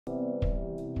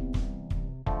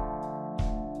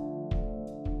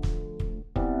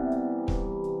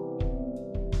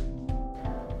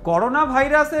Corona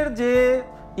ভাইরাসের যে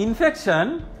infection,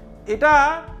 এটা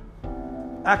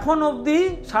এখন অবধি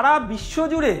সারা বিশ্ব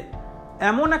জুড়ে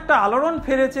এমন একটা আলোড়ন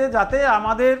ফেলেছে যাতে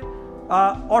আমাদের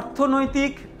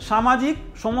অর্থনৈতিক, সামাজিক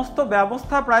সমস্ত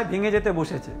ব্যবস্থা প্রায় ভেঙে যেতে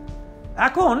বসেছে।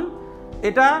 এখন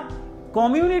এটা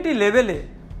কমিউনিটি লেভেলে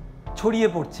ছড়িয়ে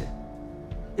পড়ছে।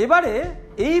 এবারে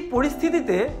এই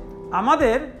পরিস্থিতিতে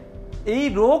আমাদের এই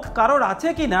রোগ কারোর আছে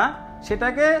কি না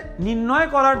সেটাকে নির্ণয়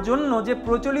করার জন্য যে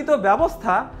প্রচলিত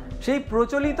ব্যবস্থা, সেই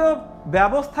প্রচলিত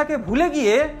ব্যবস্থাকে ভুলে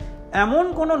গিয়ে এমন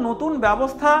কোনো নতুন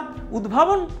ব্যবস্থা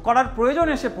উদ্ভাবন করার প্রয়োজন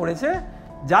এসে পড়েছে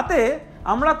যাতে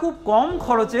আমরা খুব কম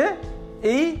খরচে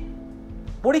এই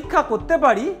পরীক্ষা করতে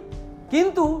পারি,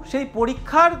 কিন্তু সেই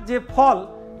পরীক্ষার যে ফল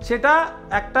সেটা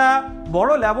একটা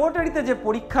বড় ল্যাবরেটরিতে যে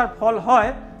পরীক্ষার ফল হয়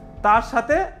তার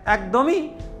সাথে একদমই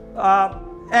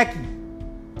একই।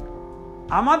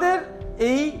 আমাদের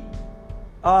এই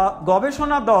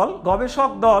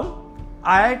গবেষক দল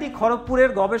আইআইটি খড়গপুরের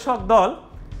গবেষক দল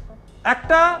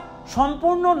একটা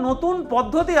সম্পূর্ণ নতুন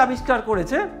পদ্ধতি আবিষ্কার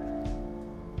করেছে,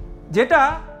 যেটা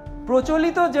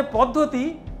প্রচলিত যে পদ্ধতি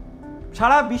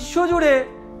সারা বিশ্ব জুড়ে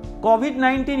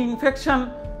কোভিড-19 ইনফেকশন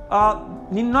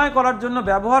নির্ণয় করার জন্য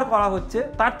ব্যবহার করা হচ্ছে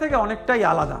তার থেকে অনেকটাই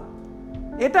আলাদা।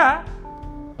 এটা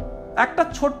একটা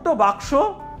ছোট্ট বাক্স,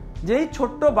 যেই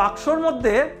ছোট্ট বাক্সর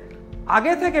মধ্যে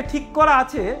আগে থেকে ঠিক করা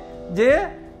আছে যে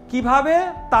কিভাবে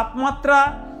তাপমাত্রা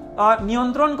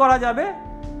নিয়ন্ত্রণ করা যাবে।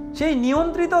 সেই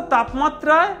নিয়ন্ত্রিত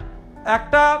তাপমাত্রায়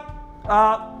একটা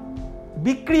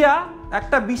বিক্রিয়া,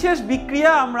 একটা বিশেষ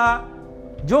বিক্রিয়া আমরা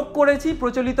যোগ করেছি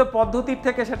প্রচলিত পদ্ধতির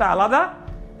থেকে, সেটা আলাদা।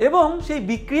 এবং সেই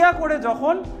বিক্রিয়া করে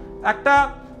যখন একটা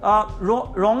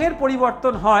রঙের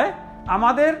পরিবর্তন হয়,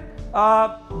 আমাদের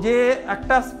যে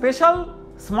একটা স্পেশাল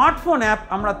স্মার্টফোন অ্যাপ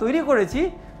আমরা তৈরি করেছি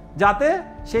যাতে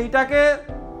সেইটাকে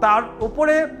তার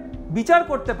উপরে বিচার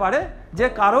করতে পারে যে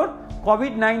কারোর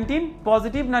কোভিড-19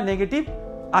 পজিটিভ না নেগেটিভ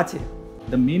আছে।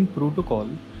 The main protocol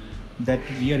that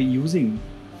we are using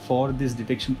for this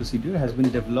detection procedure has been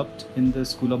developed in the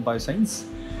School of Bioscience,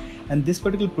 and this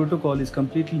particular protocol is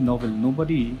completely novel.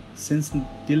 Nobody since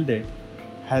till date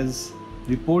has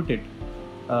reported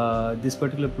this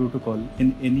particular protocol in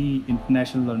any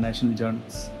international or national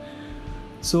journals.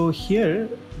 So here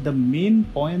the main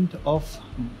point of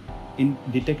in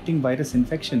detecting virus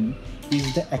infection is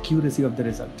the accuracy of the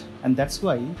result, and that's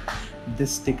why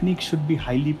this technique should be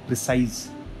highly precise.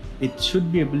 It should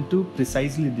be able to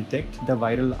precisely detect the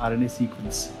viral RNA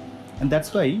sequence, and that's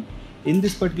why in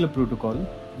this particular protocol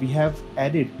we have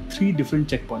added 3 different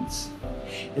checkpoints.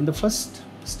 In the first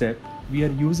step, we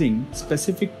are using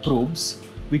specific probes,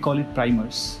 we call it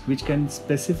primers, which can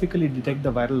specifically detect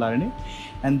the viral RNA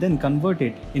and then convert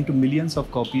it into millions of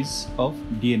copies of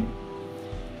DNA.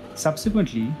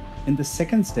 Subsequently, in the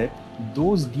second step,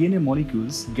 those DNA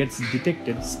molecules gets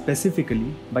detected specifically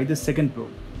by the second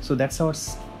probe. So that's our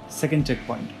second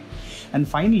checkpoint. And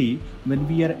finally, when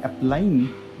we are applying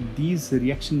these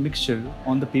reaction mixture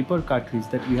on the paper cartridge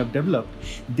that we have developed,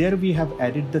 there we have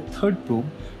added the third probe,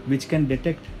 which can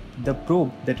detect the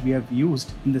probe that we have used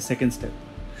in the second step.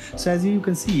 So as you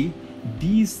can see,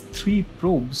 these 3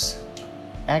 probes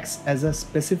acts as a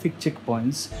specific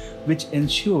checkpoints which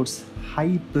ensures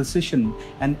high precision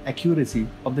and accuracy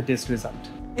of the test result.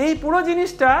 এই পুরো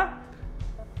জিনিসটা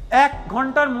 1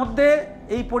 ঘন্টার মধ্যে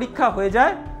এই পরীক্ষা হয়ে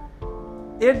যায়।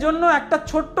 এর জন্য একটা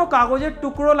ছোট্ট কাগজের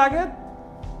টুকরো লাগে,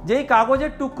 যেই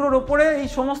কাগজের টুকরোর উপরে এই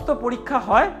সমস্ত পরীক্ষা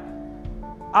হয়।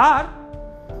 আর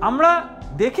আমরা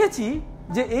দেখেছি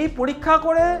যে এই পরীক্ষা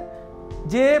করে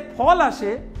যে ফল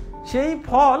আসে সেই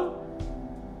ফল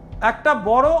একটা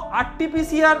বড়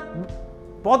আরটিপিসিআর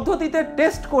পদ্ধতিতে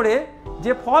টেস্ট করে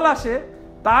যে ফল আসে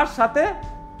তার সাথে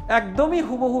একদমই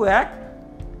হুবহু এক,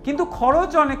 কিন্তু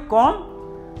খরচ অনেক কম।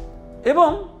 এবং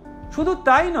শুধু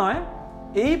তাই নয়,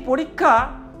 এই পরীক্ষা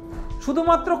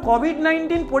শুধুমাত্র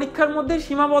কোভিড-19 পরীক্ষার মধ্যেই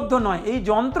সীমাবদ্ধ নয়। এই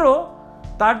যন্ত্র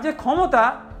তার যে ক্ষমতা,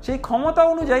 সেই ক্ষমতা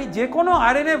অনুযায়ী যে কোনো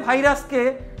আরএনএ ভাইরাসকে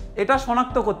এটা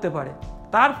শনাক্ত করতে পারে।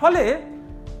 তার ফলে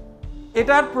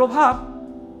এটার প্রভাব,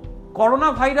 করোনা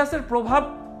ভাইরাসের প্রভাব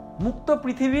মুক্ত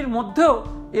পৃথিবীর মধ্যেও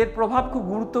এর প্রভাব খুব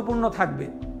গুরুত্বপূর্ণ থাকবে।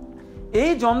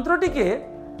 এই যন্ত্রটিকে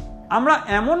আমরা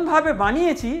এমনভাবে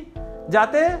বানিয়েছি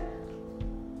যাতে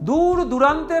দূর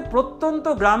দূরান্তে প্রত্যন্ত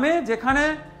গ্রামে, যেখানে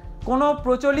কোনো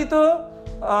প্রচলিত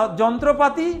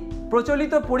যন্ত্রপাতি,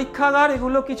 প্রচলিত পরীক্ষাগার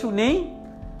এগুলো কিছু নেই,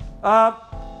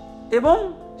 এবং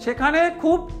সেখানে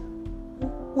খুব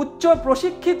উচ্চ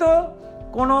প্রশিক্ষিত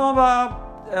কোনো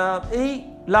এই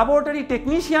ল্যাবরেটরি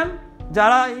টেকনিশিয়ান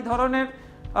যারা এই ধরনের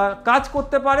কাজ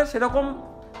করতে পারে, সেরকম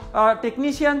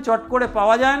টেকনিশিয়ান চট করে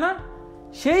পাওয়া যায় না।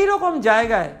 সেই রকম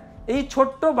জায়গায় এই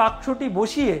ছোট্ট বাক্সটি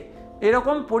বসিয়ে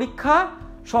এরকম পরীক্ষা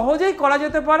সহজেই করা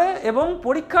যেতে পারে এবং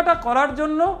পরীক্ষাটা করার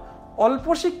জন্য অল্প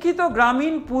শিক্ষিত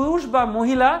গ্রামীণ পুরুষ বা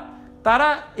মহিলা তারা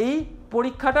এই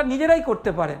পরীক্ষাটা নিজেরাই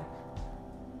করতে পারেন।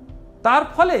 তার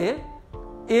ফলে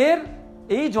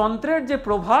এই যন্ত্রের যে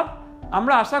প্রভাব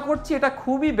আমরা আশা করছি এটা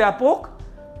খুবই ব্যাপক।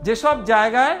 যেসব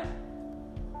জায়গায়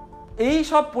এই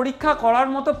সব পরীক্ষা করার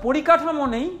মতো পরিকাঠামো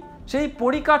নেই, সেই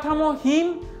পরিকাঠামোহীন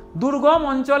দুর্গম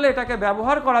অঞ্চলে এটাকে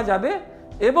ব্যবহার করা যাবে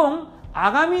এবং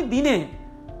আগামী দিনে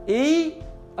এই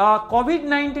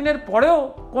কোভিড-19-এর পরেও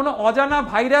কোনো অজানা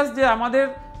ভাইরাস যে আমাদের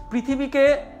পৃথিবীকে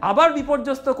আবার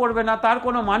বিপর্যস্ত করবে না তার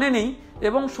কোনো মানে নেই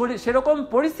এবং সেরকম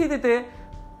পরিস্থিতিতে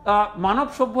মানব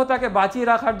সভ্যতাকে বাঁচিয়ে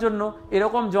রাখার জন্য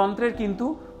এরকম যন্ত্রের কিন্তু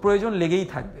প্রয়োজন লেগেই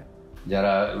থাকবে।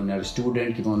 যারা ওনার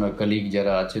স্টুডেন্ট কিংবা ওনার কলিগ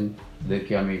যারা আছেন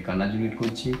ওদেরকে আমি কংগ্রাচুলেট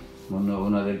করছি,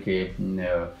 ওনাদেরকে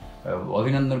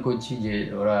অভিনন্দন করছি যে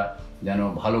ওরা যেন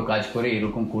ভালো কাজ করে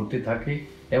এরকম করতে থাকে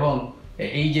এবং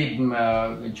এই যে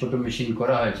ছোট মেশিন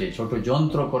করা হয়েছে, ছোট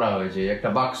যন্ত্র করা হয়েছে, একটা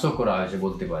বাক্স করা হয়েছে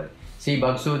বলতে পারে, সেই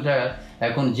বাক্সটা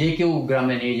এখন যে কেউ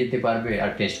গ্রামে নিয়ে যেতে পারবে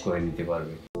আর টেস্ট করে নিতে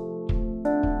পারবে।